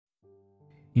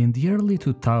In the early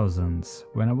 2000s,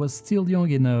 when I was still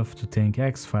young enough to think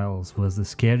X-Files was the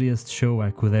scariest show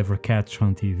I could ever catch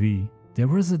on TV, there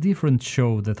was a different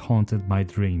show that haunted my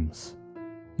dreams.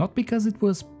 Not because it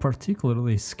was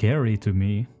particularly scary to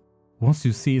me. Once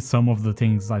you see some of the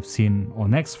things I've seen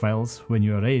on X-Files when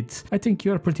you are 8, I think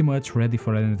you are pretty much ready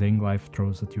for anything life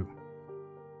throws at you.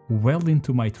 Well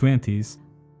into my 20s,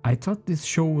 I thought this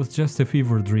show was just a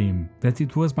fever dream, that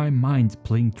it was my mind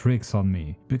playing tricks on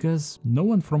me, because no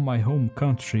one from my home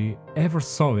country ever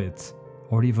saw it,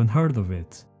 or even heard of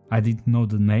it. I didn't know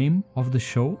the name of the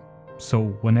show, so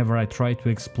whenever I tried to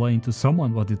explain to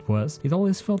someone what it was, it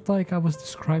always felt like I was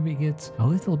describing it a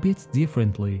little bit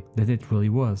differently than it really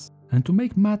was. And to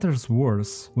make matters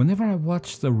worse, whenever I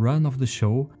watched the run of the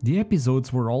show, the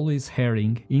episodes were always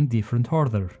airing in different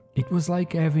order. It was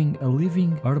like having a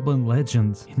living urban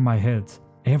legend in my head,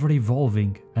 ever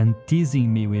evolving and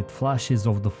teasing me with flashes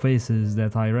of the faces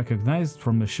that I recognized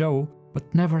from the show,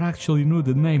 but never actually knew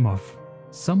the name of.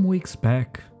 Some weeks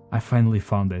back, I finally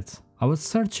found it. I was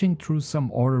searching through some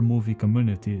horror movie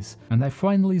communities, and I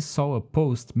finally saw a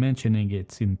post mentioning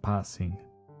it in passing.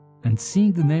 And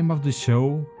seeing the name of the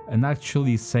show and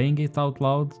actually saying it out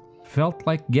loud felt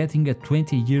like getting a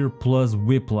 20-year-plus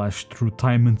whiplash through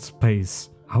time and space.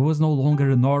 I was no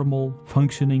longer a normal,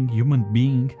 functioning human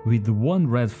being with the one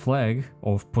red flag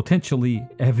of potentially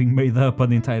having made up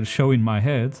an entire show in my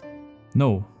head.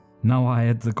 No, now I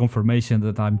had the confirmation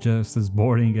that I'm just as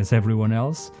boring as everyone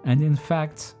else, and in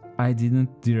fact, I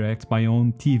didn't direct my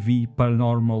own TV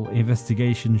paranormal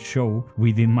investigation show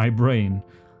within my brain,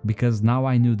 because now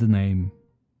I knew the name: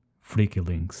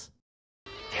 Freakylinks.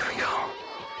 Here we go.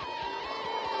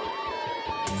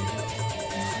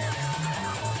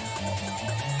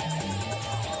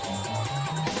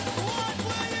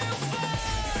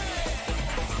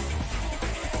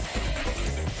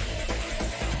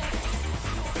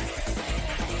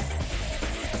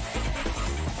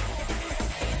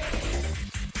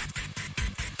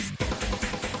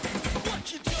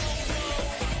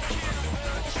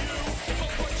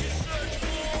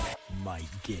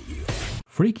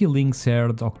 Freakylinks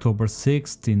aired October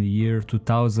 6th in the year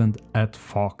 2000 at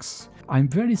Fox. I'm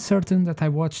very certain that I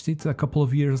watched it a couple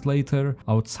of years later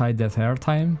outside that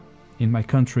airtime. In my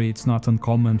country it's not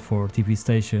uncommon for TV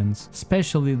stations,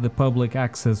 especially the public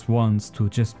access ones, to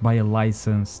just buy a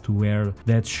license to air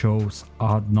that shows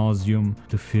ad nauseum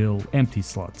to fill empty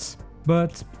slots.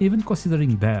 But even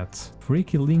considering that,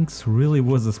 Freakylinks really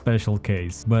was a special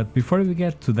case. But before we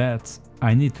get to that,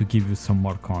 I need to give you some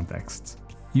more context.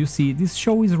 You see, this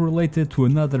show is related to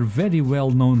another very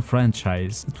well-known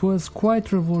franchise that was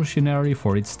quite revolutionary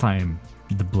for its time,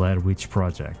 the Blair Witch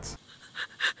Project.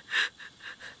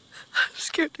 I'm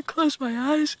scared to close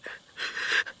my eyes.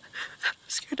 I'm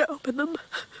scared to open them.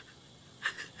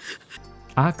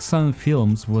 Axon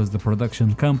Films was the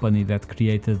production company that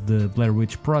created the Blair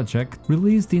Witch Project,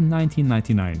 released in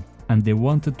 1999. And they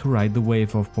wanted to ride the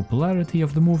wave of popularity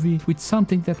of the movie with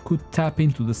something that could tap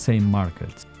into the same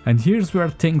market. And here's where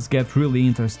things get really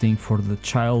interesting for the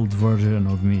child version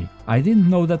of me. I didn't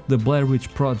know that the Blair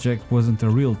Witch Project wasn't a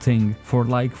real thing for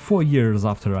like 4 years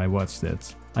after I watched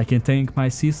it. I can thank my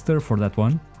sister for that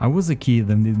one. I was a kid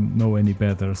and didn't know any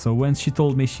better, so when she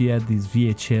told me she had this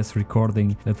VHS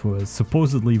recording that was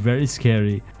supposedly very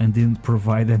scary and didn't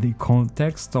provide any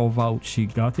context of how she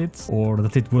got it or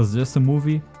that it was just a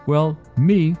movie, well,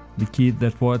 me, the kid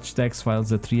that watched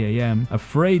X-Files at 3 AM,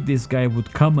 afraid this guy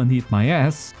would come and eat my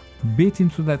ass, bit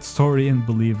into that story and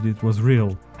believed it was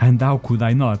real. And how could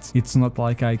I not? It's not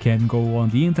like I can go on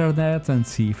the internet and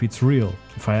see if it's real.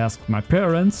 If I asked my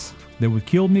parents, they would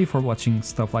kill me for watching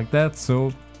stuff like that,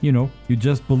 so, you know, you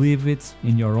just believe it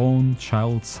in your own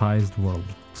child-sized world.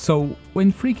 So,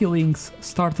 when Freakylinks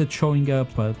started showing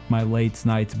up at my late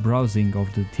night browsing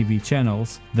of the TV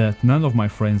channels that none of my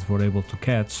friends were able to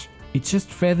catch, it just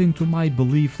fed into my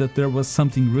belief that there was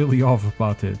something really off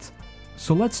about it.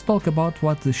 So let's talk about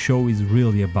what the show is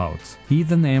really about.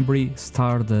 Ethan Embry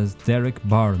starred as Derek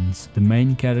Barnes, the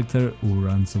main character who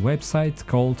runs a website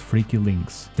called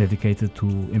Freakylinks, dedicated to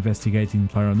investigating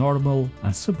paranormal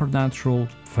and supernatural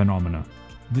phenomena.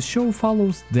 The show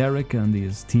follows Derek and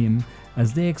his team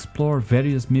as they explore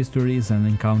various mysteries and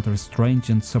encounter strange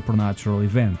and supernatural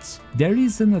events. There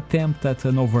is an attempt at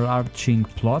an overarching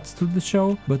plot to the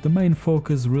show, but the main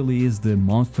focus really is the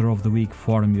Monster of the Week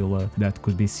formula that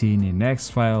could be seen in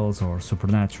X-Files or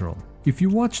Supernatural. If you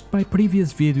watched my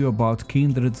previous video about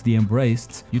Kindred the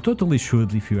Embraced, you totally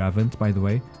should if you haven't, by the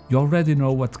way, you already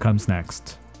know what comes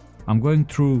next. I'm going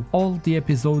through all the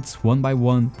episodes one by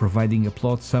one, providing a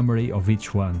plot summary of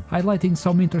each one, highlighting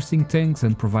some interesting things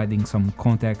and providing some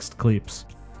context clips.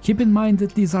 Keep in mind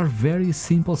that these are very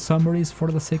simple summaries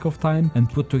for the sake of time and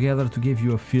put together to give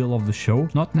you a feel of the show,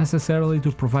 not necessarily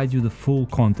to provide you the full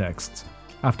context.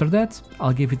 After that,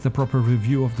 I'll give it a proper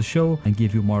review of the show and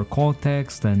give you more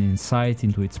context and insight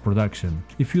into its production.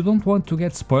 If you don't want to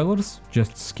get spoilers,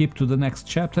 just skip to the next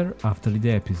chapter after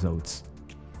the episodes.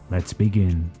 Let's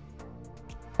begin.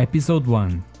 Episode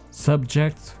 1.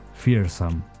 Subject: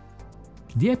 Fearsum.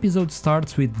 The episode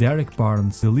starts with Derek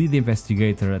Barnes, the lead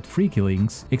investigator at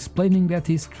Freakylinks, explaining that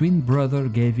his twin brother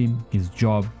gave him his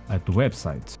job at the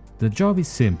website. The job is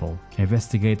simple: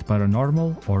 investigate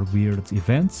paranormal or weird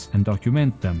events and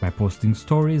document them by posting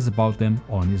stories about them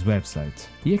on his website.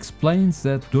 He explains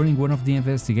that during one of the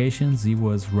investigations he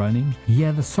was running, he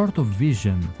had a sort of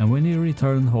vision, and when he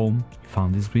returned home, he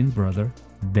found his twin brother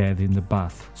dead in the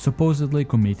bath, supposedly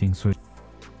committing suicide.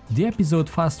 The episode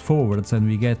fast forwards and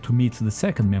we get to meet the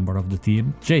second member of the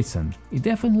team, Jason. He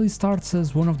definitely starts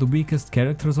as one of the weakest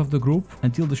characters of the group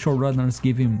until the showrunners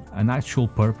give him an actual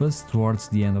purpose towards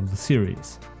the end of the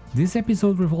series. This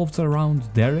episode revolves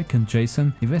around Derek and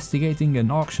Jason investigating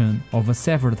an auction of a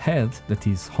severed head that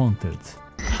is haunted.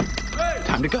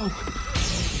 Time to go.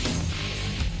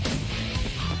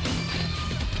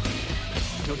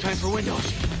 No time for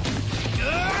windows.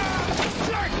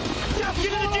 Get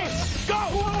in the jeep! Go!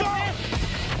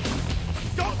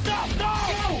 Don't stop!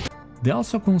 No! They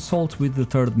also consult with the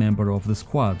third member of the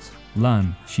squad,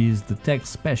 Lan. She is the tech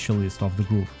specialist of the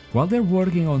group. While they're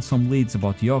working on some leads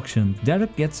about the auction,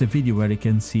 Derek gets a video where he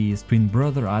can see his twin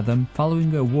brother Adam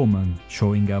following a woman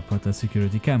showing up at a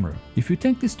security camera. If you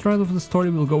think this thread of the story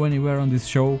will go anywhere on this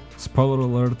show, spoiler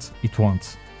alert, it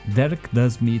won't. Derek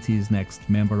does meet his next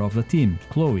member of the team,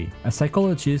 Chloe, a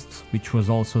psychologist which was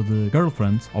also the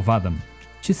girlfriend of Adam.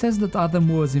 She says that Adam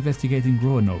was investigating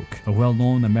Roanoke, a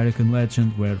well-known American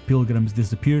legend where pilgrims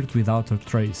disappeared without a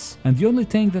trace, and the only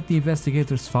thing that the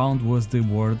investigators found was the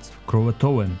word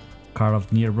Croatoan,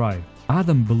 carved nearby.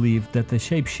 Adam believed that a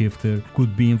shapeshifter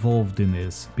could be involved in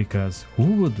this, because who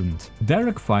wouldn't?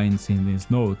 Derek finds in his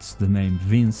notes the name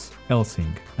Vince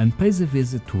Helsing and pays a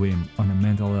visit to him on a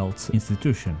mental health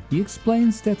institution. He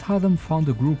explains that Adam found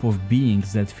a group of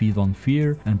beings that feed on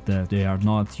fear and that they are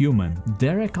not human.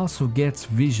 Derek also gets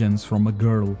visions from a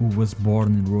girl who was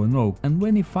born in Roanoke, and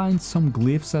when he finds some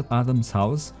glyphs at Adam's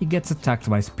house, he gets attacked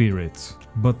by spirits.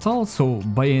 But also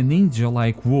by a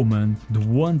ninja-like woman, the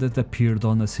one that appeared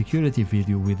on a security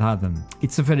video with Adam.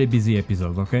 It's a very busy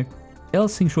episode, okay?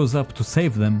 Helsing shows up to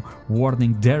save them,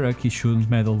 warning Derek he shouldn't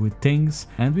meddle with things,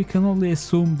 and we can only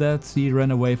assume that he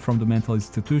ran away from the mental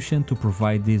institution to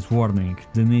provide this warning.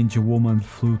 The ninja woman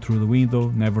flew through the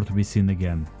window, never to be seen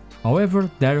again. However,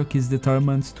 Derek is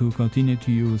determined to continue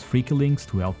to use Freakylinks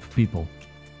to help people.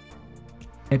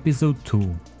 Episode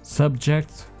 2.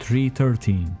 Subject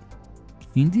 313.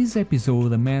 In this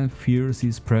episode, a man fears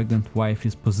his pregnant wife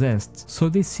is possessed, so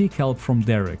they seek help from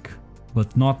Derek.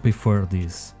 But not before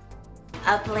this.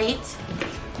 Up late?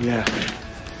 Yeah.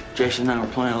 Jason and I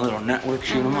were playing a little network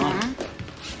shoot 'em up.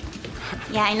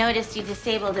 Yeah, I noticed you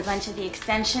disabled a bunch of the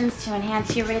extensions to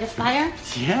enhance your rate of fire.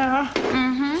 Yeah?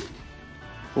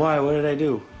 Why? What did I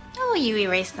do? Oh, you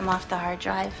erased them off the hard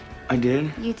drive. I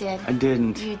did? You did. I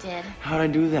didn't. You did. How'd I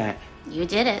do that? You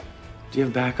did it. Do you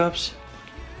have backups?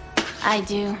 I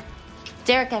do.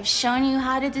 Derek, I've shown you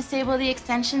how to disable the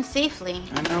extension safely.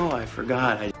 I know, I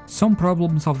forgot. Some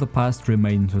problems of the past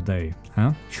remain today,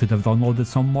 huh? Should have downloaded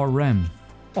some more RAM.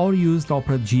 Or used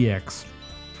Opera GX.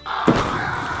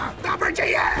 Opera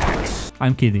GX!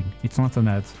 I'm kidding, it's not an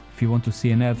ad. If you want to see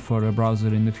an ad for a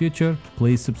browser in the future,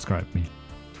 please subscribe me.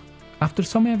 After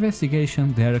some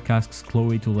investigation, Derek asks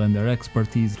Chloe to lend her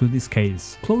expertise to this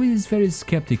case. Chloe is very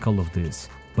skeptical of this,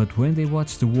 but when they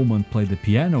watch the woman play the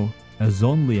piano, as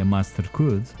only a master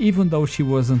could, even though she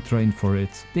wasn't trained for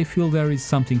it, they feel there is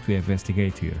something to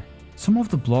investigate here. Some of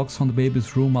the blocks on the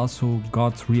baby's room also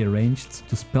got rearranged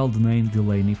to spell the name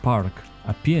Delaney Park,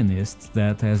 a pianist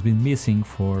that has been missing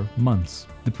for months.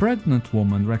 The pregnant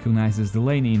woman recognizes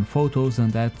Delaney in photos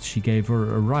and that she gave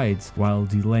her a ride while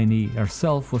Delaney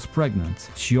herself was pregnant.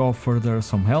 She offered her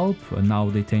some help, and now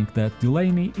they think that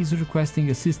Delaney is requesting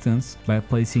assistance by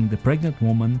placing the pregnant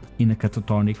woman in a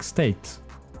catatonic state.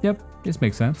 Yep, this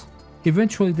makes sense.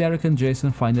 Eventually Derek and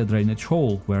Jason find a drainage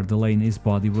hole where Delaney's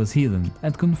body was hidden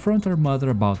and confront her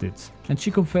mother about it, and she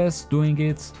confessed doing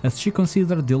it as she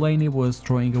considered Delaney was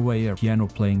throwing away her piano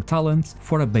playing talent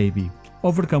for a baby.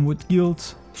 Overcome with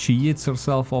guilt, she yeets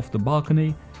herself off the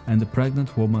balcony and the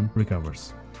pregnant woman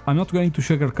recovers. I'm not going to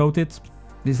sugarcoat it,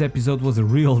 this episode was a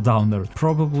real downer,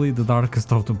 probably the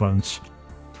darkest of the bunch.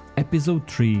 Episode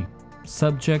 3.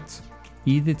 Subject: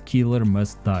 Edith Keeler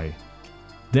must die.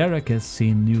 Derek has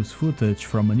seen news footage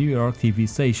from a New York TV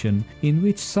station in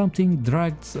which something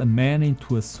drags a man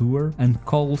into a sewer and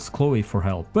calls Chloe for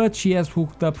help, but she has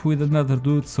hooked up with another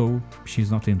dude, so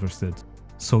she's not interested.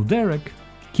 So Derek,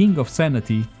 king of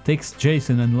sanity, takes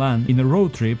Jason and Lan in a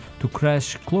road trip to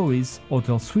crash Chloe's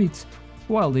hotel suite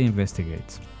while they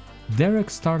investigate. Derek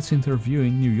starts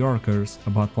interviewing New Yorkers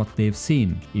about what they've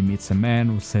seen. He meets a man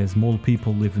who says mole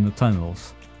people live in the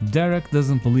tunnels. Derek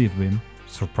doesn't believe him,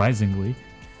 surprisingly,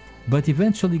 but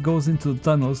eventually goes into the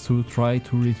tunnels to try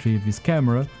to retrieve his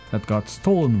camera that got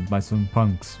stolen by some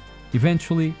punks.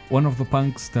 Eventually, one of the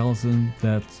punks tells him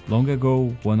that long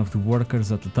ago one of the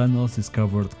workers at the tunnels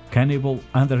discovered cannibal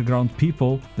underground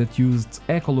people that used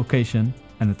echolocation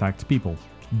and attacked people.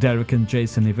 Derek and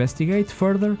Jason investigate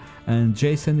further and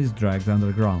Jason is dragged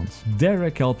underground.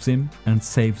 Derek helps him and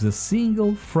saves a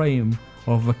single frame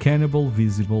of a cannibal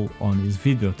visible on his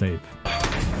videotape.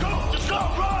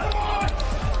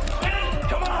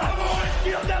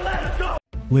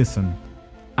 Listen,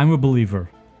 I'm a believer.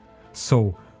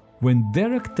 So, when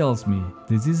Derek tells me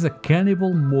this is a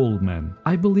cannibal mole man,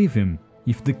 I believe him.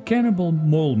 If the cannibal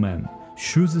mole man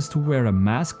chooses to wear a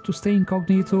mask to stay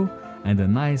incognito and a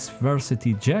nice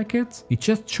varsity jacket, it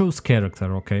just shows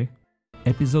character, okay?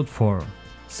 Episode 4.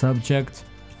 Subject: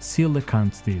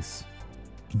 Coelacanth.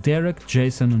 Derek,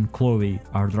 Jason and Chloe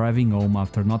are driving home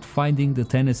after not finding the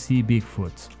Tennessee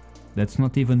Bigfoot. That's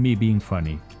not even me being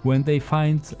funny. When they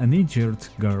find an injured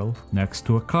girl next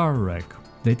to a car wreck.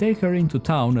 They take her into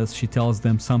town as she tells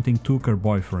them something took her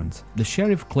boyfriend. The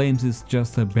sheriff claims it's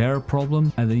just a bear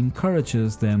problem and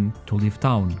encourages them to leave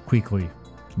town quickly.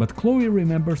 But Chloe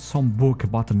remembers some book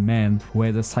about a man who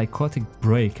had a psychotic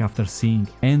break after seeing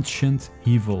ancient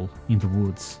evil in the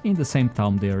woods, in the same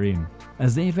town they are in.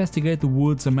 As they investigate the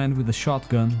woods, a man with a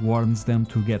shotgun warns them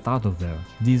to get out of there.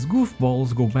 These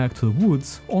goofballs go back to the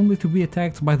woods, only to be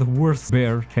attacked by the worst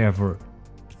bear ever.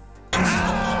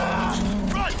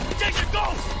 Run! Jason,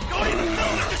 go! Don't even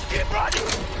film it, just keep running!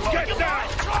 Get down!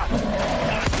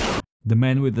 The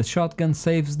man with the shotgun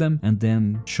saves them and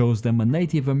then shows them a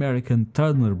Native American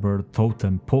Thunderbird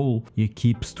totem pole he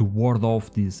keeps to ward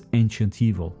off this ancient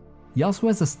evil. He also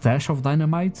has a stash of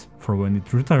dynamite for when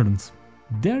it returns.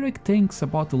 Derek thinks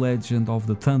about the legend of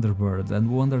the Thunderbird and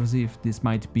wonders if this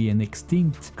might be an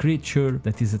extinct creature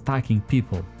that is attacking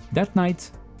people. That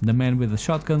night, the man with the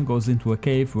shotgun goes into a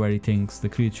cave where he thinks the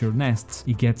creature nests.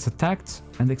 He gets attacked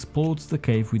and explodes the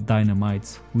cave with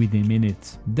dynamite with him in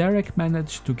it. Derek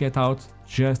managed to get out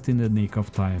just in the nick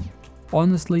of time.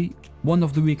 Honestly, one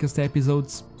of the weakest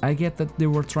episodes. I get that they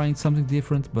were trying something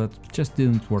different, but just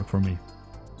didn't work for me.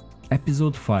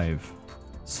 Episode 5.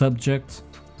 Subject: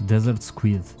 Desert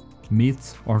Squid.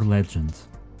 Myth or legend?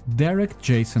 Derek,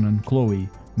 Jason and Chloe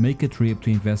make a trip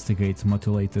to investigate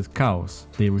mutilated cows.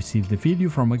 They receive the video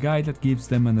from a guy that gives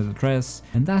them an address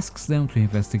and asks them to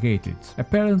investigate it.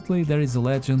 Apparently there is a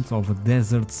legend of a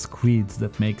desert squid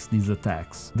that makes these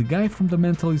attacks. The guy from the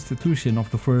mental institution of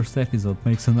the first episode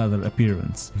makes another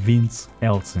appearance, Vince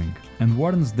Helsing, and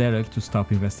warns Derek to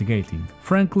stop investigating.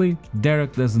 Frankly,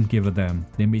 Derek doesn't give a damn.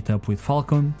 They meet up with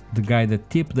Falcon, the guy that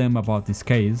tipped them about this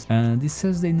case, and he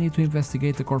says they need to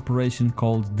investigate a corporation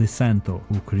called DeSanto,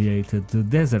 who created the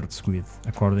desert squid,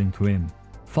 according to him.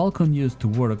 Falcon used to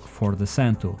work for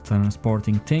DeSanto,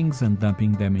 transporting things and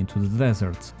dumping them into the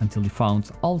desert, until he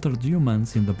found altered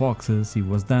humans in the boxes he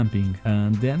was dumping,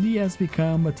 and then he has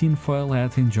become a tinfoil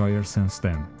hat enjoyer since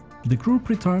then. The group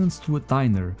returns to a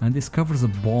diner and discovers a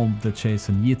bomb that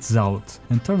Jason eats out,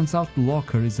 and turns out the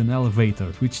locker is an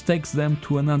elevator, which takes them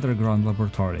to an underground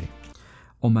laboratory.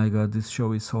 Oh my god, this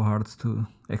show is so hard to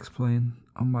explain.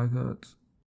 Oh my god.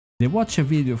 They watch a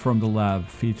video from the lab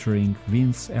featuring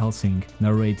Vince Helsing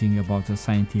narrating about a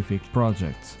scientific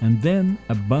project, and then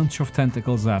a bunch of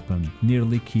tentacles happen,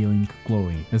 nearly killing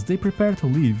Chloe. As they prepare to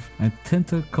leave, a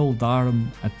tentacled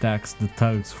arm attacks the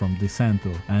thugs from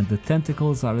DeSanto, and the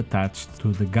tentacles are attached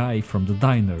to the guy from the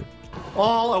diner.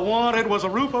 All I wanted was a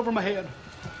roof over my head.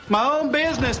 My own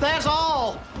business, that's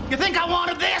all. You think I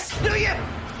wanted this, do you?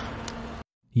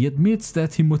 He admits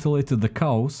that he mutilated the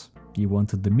cows. He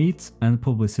wanted the meat and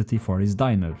publicity for his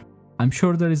diner. I'm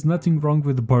sure there is nothing wrong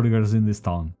with the burgers in this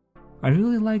town. I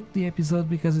really liked the episode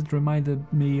because it reminded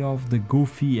me of the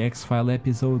goofy X-File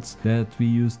episodes that we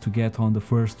used to get on the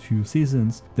first few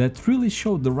seasons that really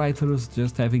showed the writers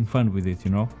just having fun with it,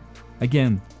 you know?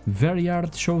 Again, very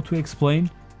hard show to explain,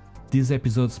 this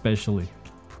episode especially.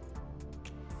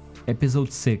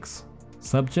 Episode 6.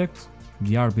 Subject: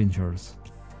 The Harbingers.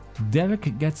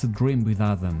 Derek gets a dream with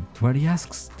Adam, where he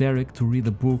asks Derek to read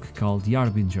a book called The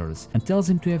Harbingers and tells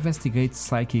him to investigate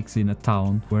psychics in a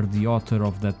town where the author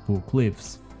of that book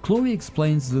lives. Chloe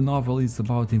explains the novel is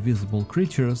about invisible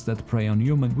creatures that prey on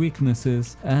human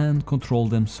weaknesses and control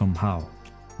them somehow.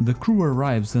 The crew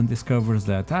arrives and discovers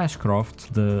that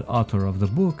Ashcroft, the author of the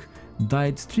book,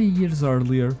 died 3 years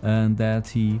earlier and that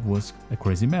he was a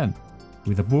crazy man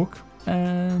with a book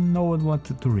and no one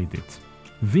wanted to read it.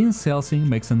 Vince Helsing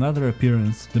makes another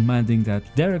appearance, demanding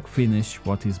that Derek finish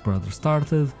what his brother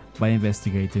started by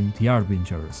investigating the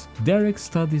Harbingers. Derek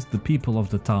studies the people of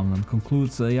the town and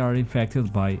concludes they are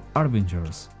infected by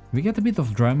Harbingers. We get a bit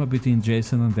of drama between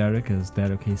Jason and Derek, as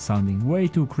Derek is sounding way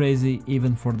too crazy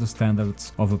even for the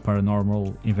standards of a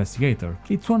paranormal investigator.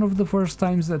 It's one of the first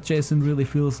times that Jason really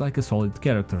feels like a solid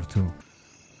character too.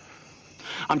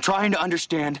 I'm trying to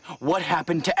understand what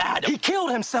happened to Adam. He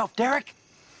killed himself, Derek.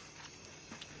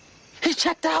 He's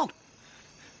checked out.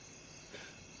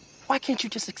 Why can't you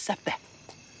just accept that?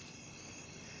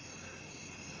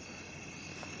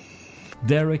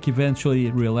 Derek eventually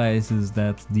realizes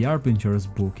that the Harbingers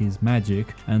book is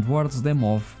magic and wards them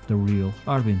off the real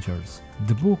Harbingers.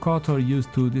 The book author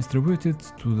used to distribute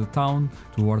it to the town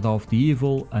to ward off the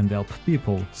evil and help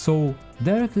people, so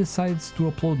Derek decides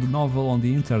to upload the novel on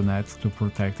the internet to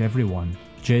protect everyone.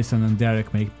 Jason and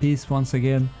Derek make peace once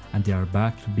again and they are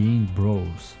back to being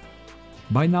bros.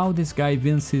 By now this guy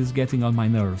Vince is getting on my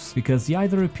nerves, because he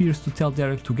either appears to tell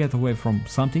Derek to get away from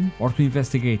something or to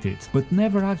investigate it, but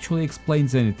never actually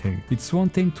explains anything. It's one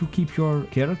thing to keep your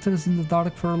characters in the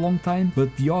dark for a long time,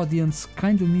 but the audience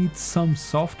kinda needs some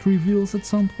soft reveals at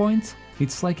some point.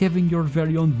 It's like having your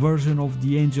very own version of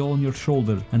the angel on your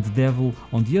shoulder and the devil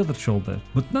on the other shoulder,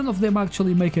 but none of them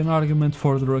actually make an argument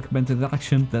for the recommended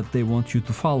action that they want you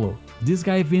to follow. This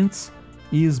guy Vince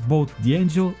is both the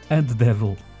angel and the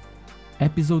devil.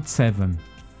 Episode 7.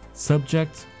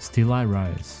 Subject: Still I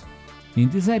Rise. In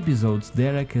this episode,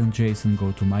 Derek and Jason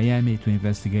go to Miami to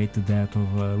investigate the death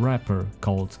of a rapper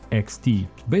called XT.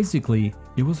 Basically,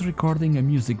 he was recording a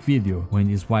music video when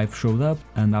his wife showed up,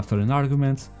 and after an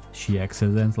argument, she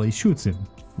accidentally shoots him.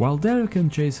 While Derek and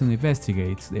Jason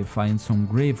investigate, they find some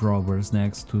grave robbers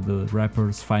next to the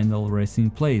rapper's final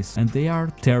resting place, and they are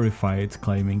terrified,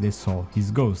 claiming they saw his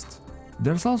ghost.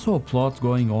 There's also a plot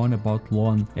going on about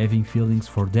Lon having feelings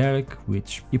for Derek,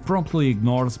 which he promptly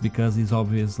ignores because he's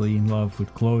obviously in love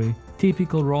with Chloe.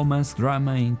 Typical romance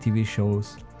drama in TV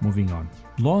shows. Moving on.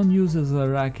 Lon uses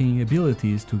her hacking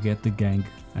abilities to get the gang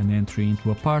an entry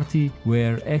into a party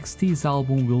where XT's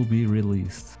album will be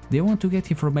released. They want to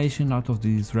get information out of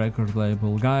this record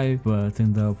label guy, but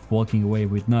end up walking away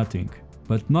with nothing.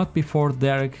 But not before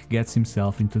Derek gets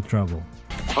himself into trouble.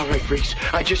 All right, freaks.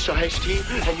 I just saw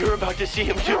XT, and you're about to see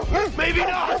him too. Maybe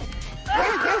not.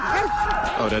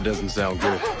 Oh, that doesn't sound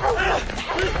good.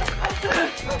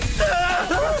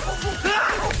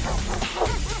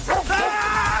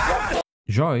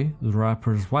 Joy, the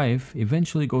rapper's wife,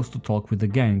 eventually goes to talk with the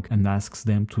gang and asks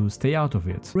them to stay out of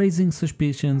it, raising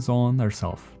suspicions on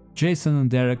herself. Jason and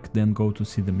Derek then go to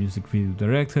see the music video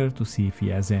director to see if he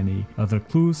has any other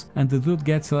clues, and the dude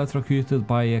gets electrocuted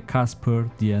by a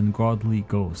Casper the Ungodly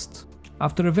Ghost.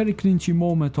 After a very cringy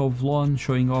moment of Lon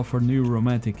showing off her new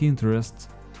romantic interest,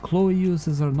 Chloe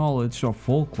uses her knowledge of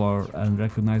folklore and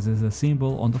recognizes a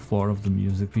symbol on the floor of the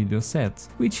music video set,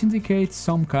 which indicates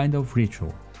some kind of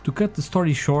ritual. To cut the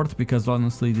story short, because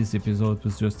honestly this episode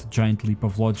was just a giant leap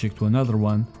of logic to another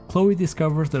one, Chloe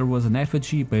discovers there was an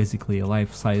effigy, basically a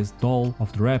life-sized doll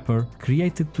of the rapper,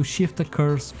 created to shift a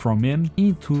curse from him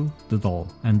into the doll,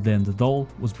 and then the doll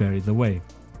was buried away.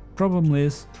 Problem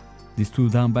is, these two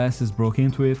dumbasses broke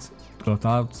into it, got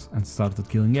out and started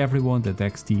killing everyone that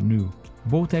XT knew.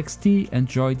 Both XT and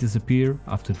Joy disappear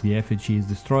after the effigy is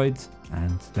destroyed,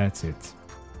 and that's it.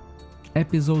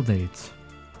 Episode 8.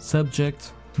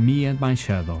 Subject: Me and My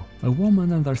Shadow. A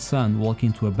woman and her son walk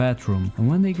into a bathroom, and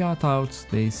when they got out,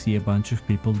 they see a bunch of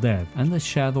people dead, and a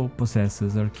shadow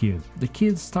possesses her kid. The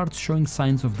kid starts showing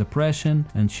signs of depression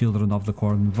and Children of the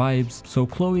Corn vibes, so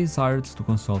Chloe is hired to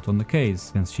consult on the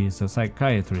case, since she is a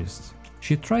psychiatrist.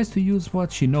 She tries to use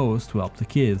what she knows to help the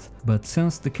kid, but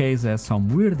since the case has some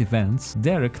weird events,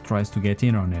 Derek tries to get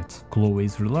in on it. Chloe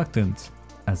is reluctant,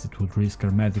 as it would risk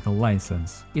her medical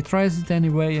license. He tries it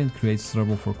anyway and creates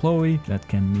trouble for Chloe, that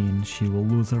can mean she will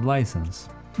lose her license.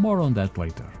 More on that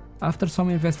later. After some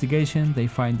investigation, they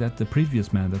find that the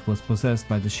previous man that was possessed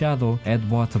by the shadow had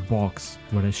bought a box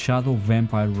where a shadow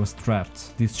vampire was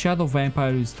trapped. This shadow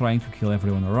vampire is trying to kill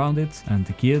everyone around it and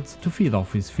the kid to feed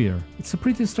off his fear. It's a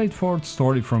pretty straightforward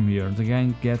story from here. The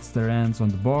gang gets their hands on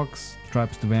the box,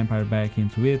 traps the vampire back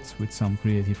into it with some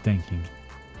creative thinking.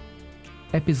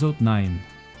 Episode 9.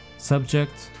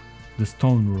 Subject: The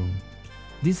Stone Room.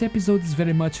 This episode is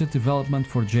very much a development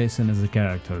for Jason as a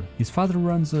character. His father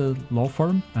runs a law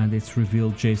firm, and it's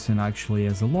revealed Jason actually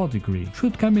has a law degree.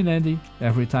 Should come in handy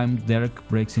every time Derek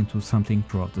breaks into something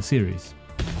throughout the series.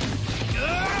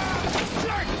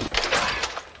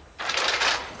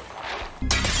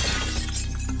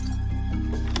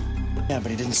 Yeah,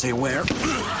 but he didn't say where.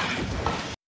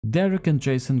 Derek and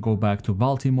Jason go back to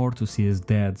Baltimore to see his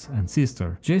dad and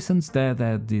sister. Jason's dad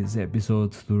had this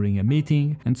episode during a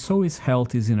meeting, and so his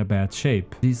health is in a bad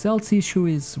shape. This health issue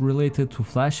is related to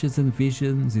flashes and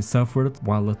visions he suffered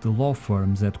while at the law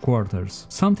firm's headquarters,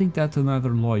 something that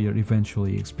another lawyer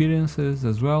eventually experiences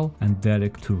as well, and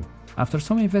Derek too. After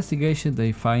some investigation,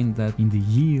 they find that in the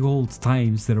ye old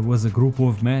times there was a group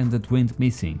of men that went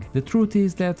missing. The truth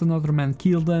is that another man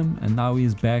killed them, and now he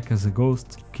is back as a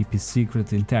ghost to keep his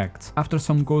secret intact. After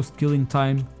some ghost killing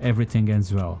time, everything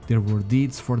ends well. There were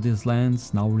deeds for these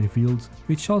lands now revealed,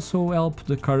 which also help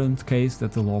the current case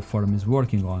that the law firm is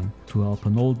working on, to help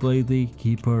an old lady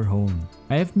keep her home.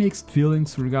 I have mixed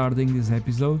feelings regarding this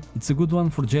episode. It's a good one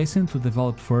for Jason to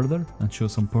develop further and show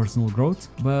some personal growth,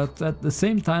 but at the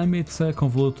same time it's a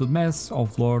convoluted mess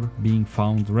of lore being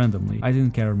found randomly. I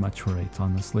didn't care much for it,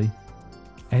 honestly.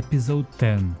 Episode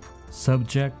 10.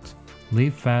 Subject: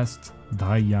 Live fast,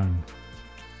 die young.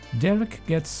 Derek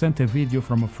gets sent a video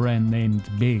from a friend named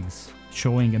Biggs,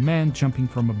 showing a man jumping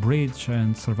from a bridge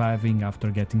and surviving after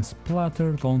getting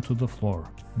splattered onto the floor.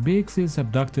 Biggs is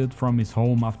abducted from his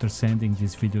home after sending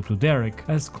this video to Derek,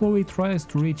 as Chloe tries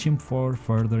to reach him for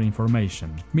further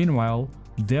information. Meanwhile,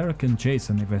 Derek and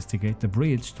Jason investigate the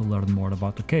bridge to learn more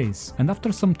about the case, and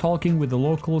after some talking with the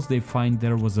locals they find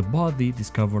there was a body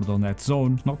discovered on that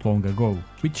zone not long ago,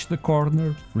 which the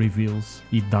coroner reveals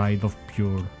he died of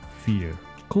pure fear.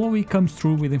 Chloe comes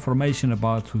through with information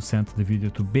about who sent the video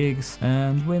to Biggs,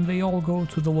 and when they all go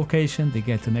to the location they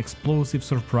get an explosive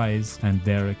surprise and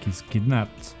Derek is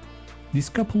kidnapped. This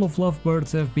couple of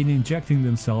lovebirds have been injecting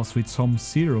themselves with some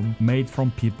serum made from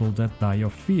people that die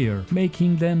of fear,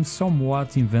 making them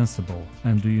somewhat invincible.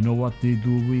 And do you know what they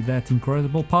do with that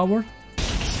incredible power?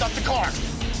 Stop the car!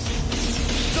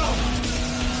 Stop!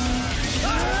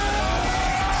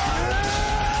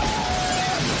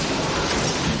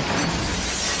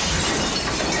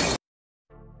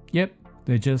 Yep,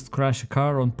 they just crash a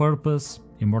car on purpose.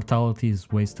 Immortality is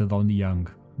wasted on the young.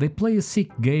 They play a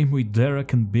sick game with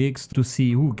Derek and Biggs to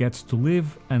see who gets to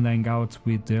live and hang out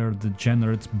with their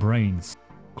degenerate brains.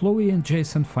 Chloe and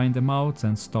Jason find them out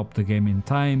and stop the game in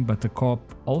time, but a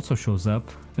cop also shows up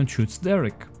and shoots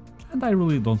Derek. And I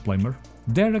really don't blame her.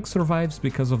 Derek survives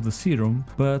because of the serum,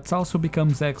 but also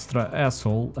becomes extra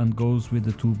asshole and goes with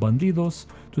the two bandidos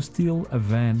to steal a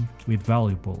van with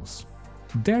valuables.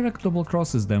 Derek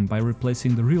double-crosses them by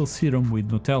replacing the real serum with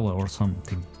Nutella or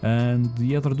something, and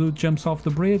the other dude jumps off the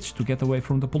bridge to get away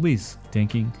from the police,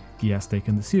 thinking he has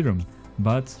taken the serum,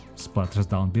 but splatters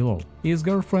down below. His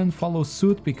girlfriend follows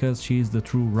suit because she is the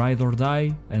true ride or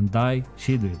die, and die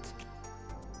she did.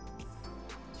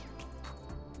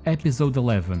 Episode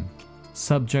 11.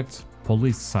 Subject: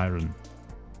 Police Siren.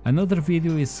 Another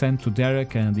video is sent to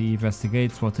Derek and he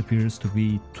investigates what appears to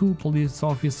be two police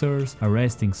officers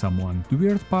arresting someone. The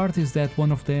weird part is that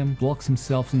one of them locks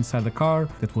himself inside a car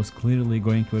that was clearly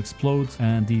going to explode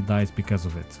and he dies because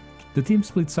of it. The team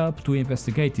splits up to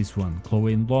investigate this one.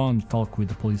 Chloe and Lon talk with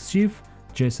the police chief,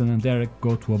 Jason and Derek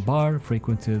go to a bar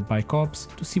frequented by cops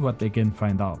to see what they can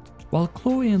find out. While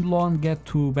Chloe and Lon get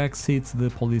to backseat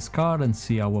the police car and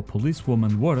see how a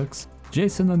policewoman works,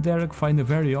 Jason and Derek find a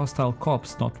very hostile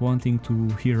cops not wanting to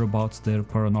hear about their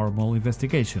paranormal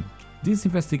investigation. This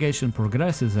investigation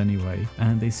progresses anyway,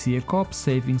 and they see a cop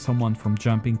saving someone from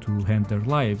jumping to end their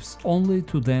lives, only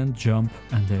to then jump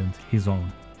and end his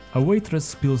own. A waitress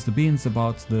spills the beans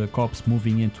about the cops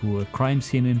moving into a crime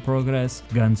scene in progress,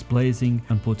 guns blazing,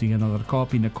 and putting another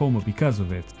cop in a coma because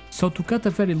of it. So to cut a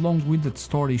very long-winded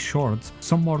story short,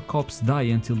 some more cops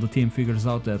die until the team figures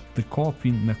out that the cop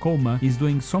in a coma is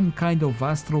doing some kind of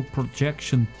astral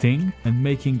projection thing and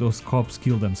making those cops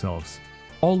kill themselves.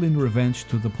 All in revenge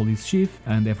to the police chief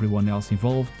and everyone else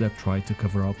involved that tried to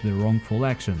cover up their wrongful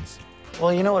actions.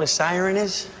 Well, you know what a siren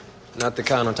is? Not the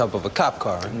kind on top of a cop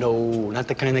car. No, not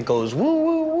the kind that goes woo,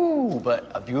 woo, woo,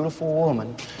 but a beautiful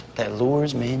woman that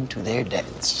lures men to their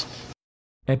deaths.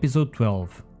 Episode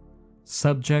 12.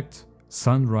 Subject: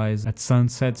 Sunrise at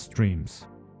Sunset Streams.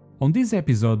 On this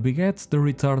episode we get the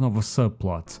return of a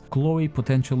subplot, Chloe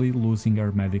potentially losing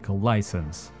her medical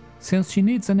license. Since she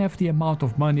needs an hefty amount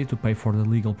of money to pay for the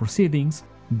legal proceedings,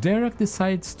 Derek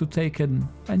decides to take an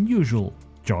unusual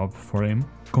job for him: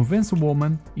 convince a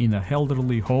woman in a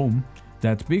elderly home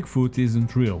that Bigfoot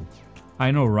isn't real.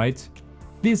 I know, right?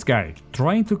 This guy,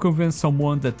 trying to convince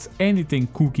someone that anything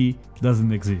kooky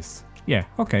doesn't exist. Yeah,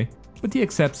 okay. But he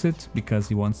accepts it because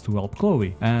he wants to help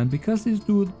Chloe, and because this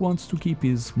dude wants to keep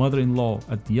his mother-in-law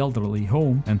at the elderly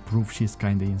home and prove she's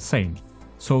kinda insane.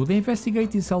 So they investigate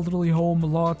this elderly home a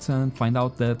lot and find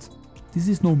out that this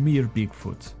is no mere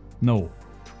Bigfoot. No,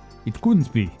 it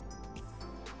couldn't be.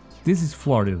 This is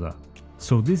Florida.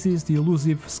 So this is the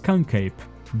elusive skunk ape,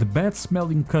 the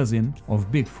bad-smelling cousin of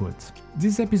Bigfoot.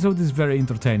 This episode is very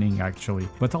entertaining actually,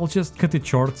 but I'll just cut it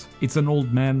short. It's an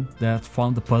old man that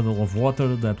found a puddle of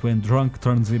water that when drunk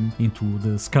turns him into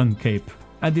the skunk ape,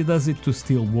 and he does it to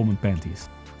steal woman panties.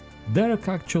 Derek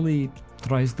actually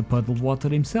tries the puddle water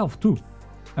himself too.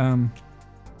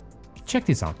 Check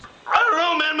this out. I don't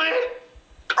know, man.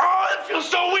 Oh, it feels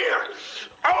so weird.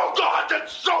 Oh, God,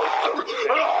 that's so...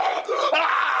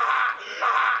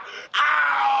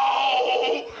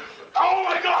 Ow! Oh,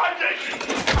 my God!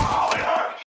 Oh, it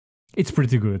hurts! It's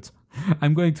pretty good.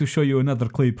 I'm going to show you another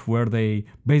clip where they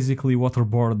basically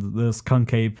waterboard the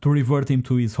skunk ape to revert him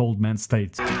to his old man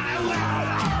state. Henry,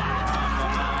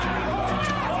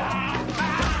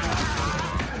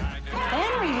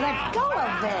 let go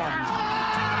of them!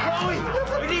 Chloe,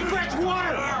 we need fresh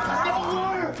water! No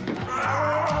water!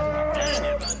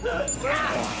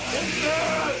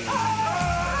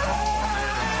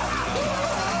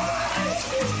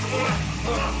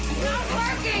 Not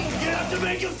working! You have to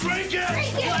make him drink it!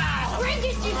 Drink it! Drink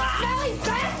it, you smelly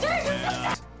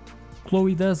bastard!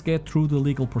 Chloe does get through the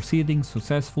legal proceedings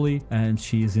successfully and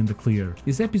she is in the clear.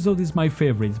 This episode is my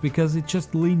favorite because it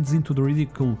just leans into the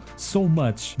ridicule so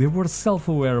much. They were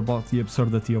self-aware about the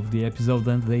absurdity of the episode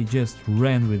and they just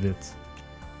ran with it.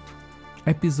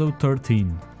 Episode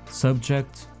 13.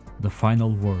 Subject: The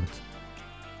Final Word.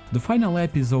 The final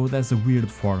episode has a weird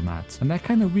format, and I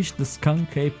kinda wish the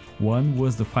Skunk Ape one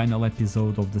was the final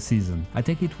episode of the season. I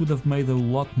think it would have made a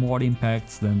lot more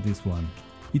impact than this one.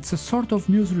 It's a sort of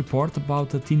news report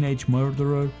about a teenage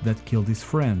murderer that killed his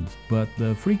friend, but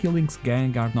the Freakylinks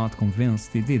gang are not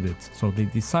convinced he did it, so they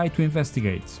decide to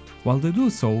investigate. While they do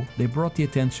so, they brought the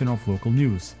attention of local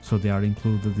news, so they are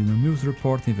included in a news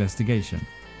report investigation.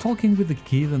 Talking with the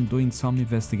kid and doing some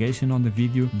investigation on the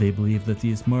video, they believe that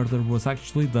his murder was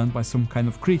actually done by some kind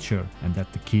of creature and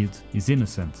that the kid is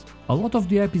innocent. A lot of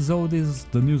the episode is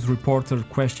the news reporter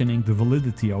questioning the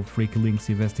validity of Freakylinks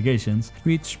investigations,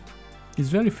 which is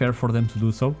very fair for them to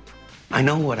do so. I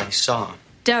know what I saw.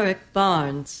 Derek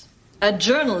Barnes, a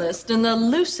journalist in the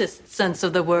loosest sense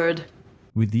of the word.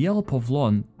 With the help of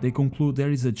Lon, they conclude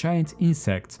there is a giant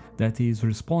insect that is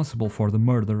responsible for the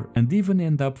murder and even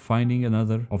end up finding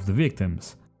another of the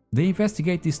victims. They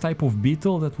investigate this type of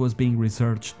beetle that was being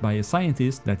researched by a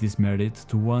scientist that is married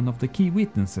to one of the key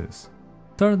witnesses.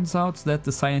 Turns out that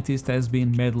the scientist has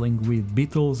been meddling with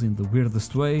beetles in the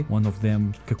weirdest way, one of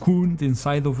them cocooned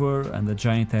inside of her and a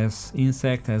giant-ass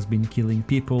insect has been killing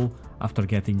people after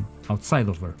getting outside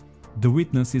of her. The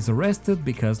witness is arrested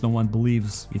because no one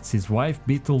believes it's his wife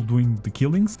Beetle doing the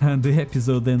killings, and the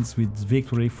episode ends with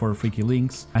victory for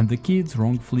Freakylinks and the kid,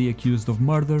 wrongfully accused of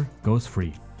murder, goes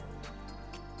free.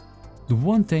 The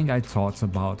one thing I thought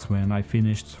about when I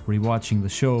finished rewatching the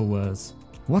show was,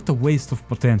 what a waste of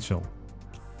potential.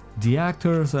 The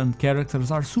actors and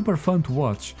characters are super fun to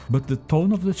watch, but the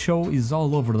tone of the show is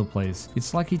all over the place.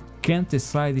 It's like it can't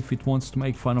decide if it wants to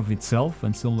make fun of itself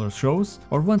and similar shows,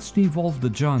 or wants to evolve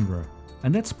the genre.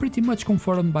 And that's pretty much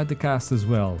confirmed by the cast as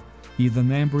well. Ethan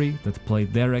Embry, that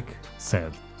played Derek,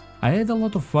 said, "I had a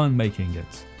lot of fun making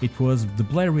it. It was the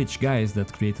Blair Witch guys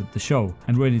that created the show,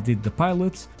 and when it did the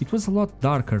pilot, it was a lot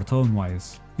darker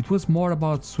tone-wise. It was more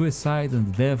about suicide and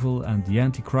the devil and the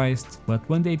Antichrist, but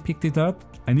when they picked it up,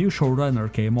 a new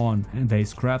showrunner came on and they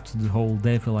scrapped the whole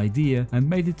devil idea and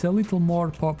made it a little more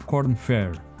popcorn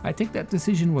fare. I think that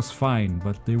decision was fine,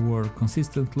 but they were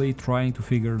consistently trying to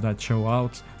figure that show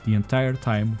out the entire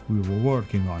time we were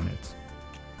working on it."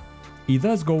 He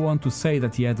does go on to say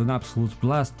that he had an absolute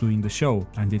blast doing the show,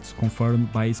 and it's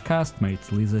confirmed by his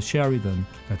castmate Lisa Sheridan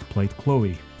that played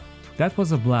Chloe. That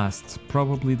was a blast.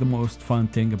 Probably the most fun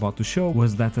thing about the show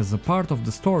was that as a part of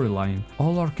the storyline,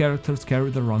 all our characters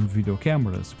carried around video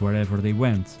cameras wherever they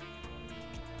went.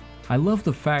 I love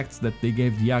the fact that they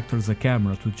gave the actors a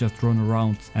camera to just run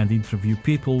around and interview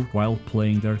people while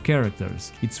playing their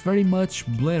characters. It's very much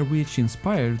Blair Witch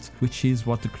inspired, which is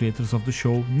what the creators of the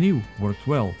show knew worked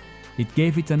well. It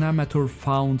gave it an amateur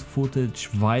found footage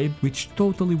vibe, which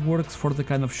totally works for the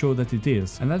kind of show that it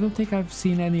is, and I don't think I've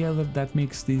seen any other that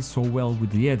makes this so well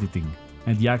with the editing.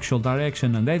 And the actual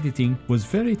direction and editing was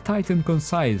very tight and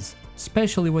concise,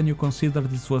 especially when you consider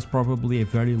this was probably a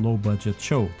very low budget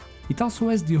show. It also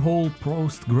has the whole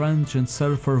post-grunge and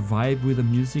surfer vibe with the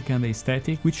music and the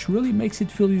aesthetic, which really makes it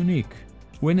feel unique.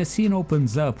 When a scene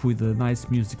opens up with a nice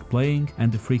music playing and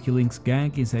the Freakylinks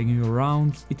gang is hanging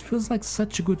around, it feels like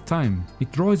such a good time.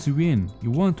 It draws you in,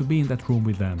 you want to be in that room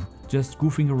with them, just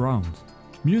goofing around.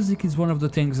 Music is one of the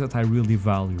things that I really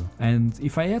value, and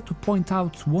if I had to point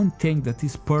out one thing that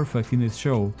is perfect in this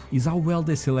show, is how well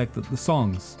they selected the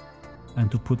songs. And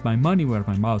to put my money where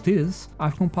my mouth is,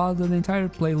 I've compiled an entire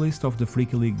playlist of the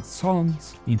Freakylinks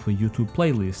songs into a YouTube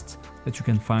playlist that you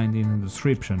can find in the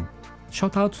description.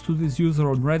 Shout out to this user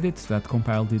on Reddit that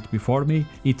compiled it before me,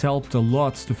 it helped a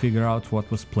lot to figure out what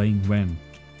was playing when.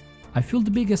 I feel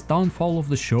the biggest downfall of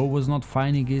the show was not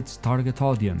finding its target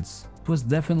audience. It was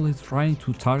definitely trying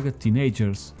to target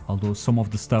teenagers, although some of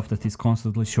the stuff that is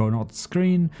constantly shown on the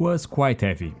screen was quite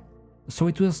heavy. So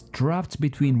it was trapped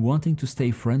between wanting to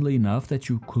stay friendly enough that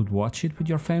you could watch it with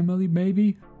your family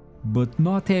maybe, but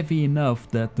not heavy enough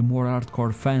that the more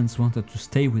hardcore fans wanted to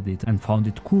stay with it and found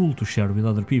it cool to share with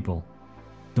other people.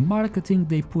 The marketing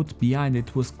they put behind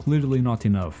it was clearly not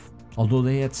enough. Although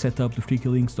they had set up the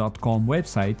Freakylinks.com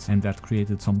website and that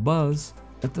created some buzz,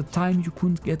 at the time you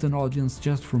couldn't get an audience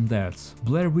just from that.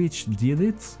 Blair Witch did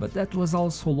it, but that was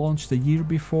also launched a year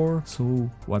before, so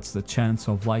what's the chance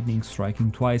of lightning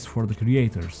striking twice for the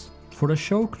creators? For a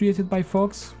show created by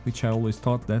Fox, which I always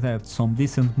thought that had some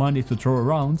decent money to throw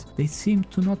around, they seemed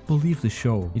to not believe the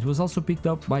show. It was also picked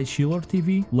up by Keeler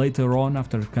TV later on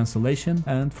after cancellation,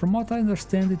 and from what I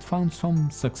understand it found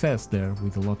some success there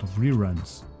with a lot of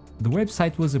reruns. The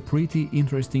website was a pretty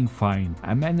interesting find.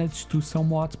 I managed to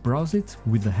somewhat browse it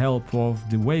with the help of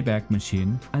the Wayback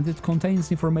Machine, and it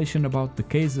contains information about the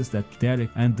cases that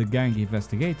Derek and the gang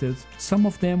investigated. Some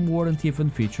of them weren't even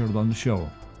featured on the show.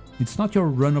 It's not your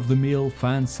run-of-the-mill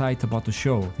fan site about the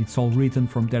show, it's all written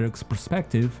from Derek's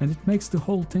perspective and it makes the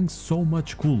whole thing so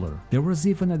much cooler. There was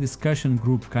even a discussion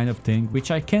group kind of thing,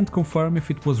 which I can't confirm if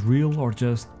it was real or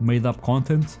just made up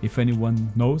content. If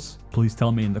anyone knows, please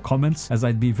tell me in the comments, as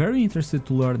I'd be very interested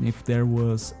to learn if there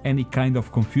was any kind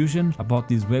of confusion about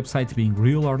this website being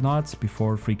real or not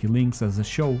before Freakylinks as a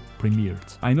show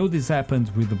premiered. I know this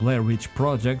happened with the Blair Witch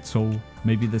Project, so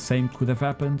maybe the same could have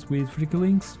happened with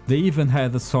Freakylinks. They even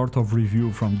had a sort of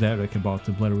review from Derek about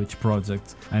the Blair Witch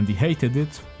Project, and he hated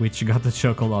it, which got a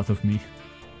chuckle out of me.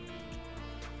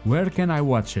 Where can I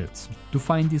watch it? To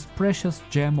find this precious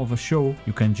gem of a show,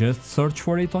 you can just search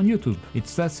for it on YouTube.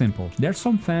 It's that simple. There's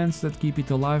some fans that keep it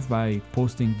alive by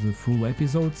posting the full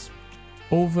episodes.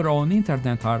 Over on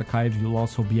Internet Archive you'll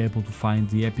also be able to find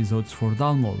the episodes for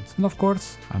download. And of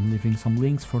course, I'm leaving some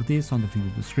links for this on the video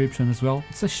description as well.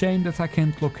 It's a shame that I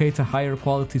can't locate a higher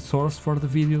quality source for the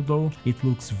video though, it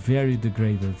looks very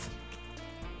degraded.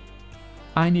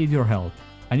 I need your help.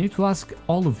 I need to ask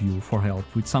all of you for help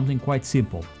with something quite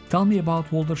simple. Tell me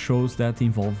about older shows that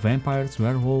involve vampires,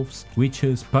 werewolves,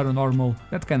 witches, paranormal,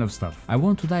 that kind of stuff. I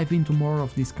want to dive into more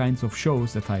of these kinds of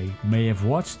shows that I may have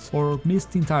watched or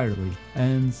missed entirely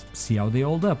and see how they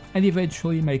hold up and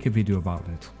eventually make a video about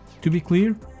it. To be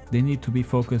clear, they need to be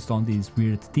focused on these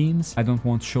weird themes. I don't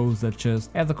want shows that just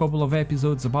add a couple of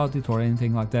episodes about it or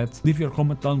anything like that. Leave your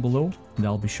comment down below and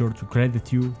I'll be sure to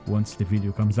credit you once the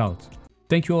video comes out.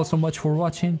 Thank you all so much for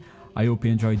watching, I hope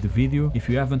you enjoyed the video. If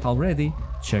you haven't already,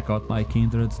 check out my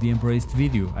Kindred the Embraced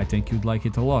video, I think you'd like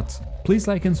it a lot. Please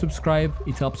like and subscribe,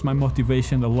 it helps my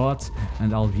motivation a lot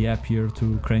and I'll be happier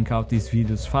to crank out these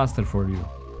videos faster for you.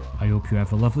 I hope you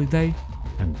have a lovely day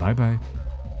and bye bye.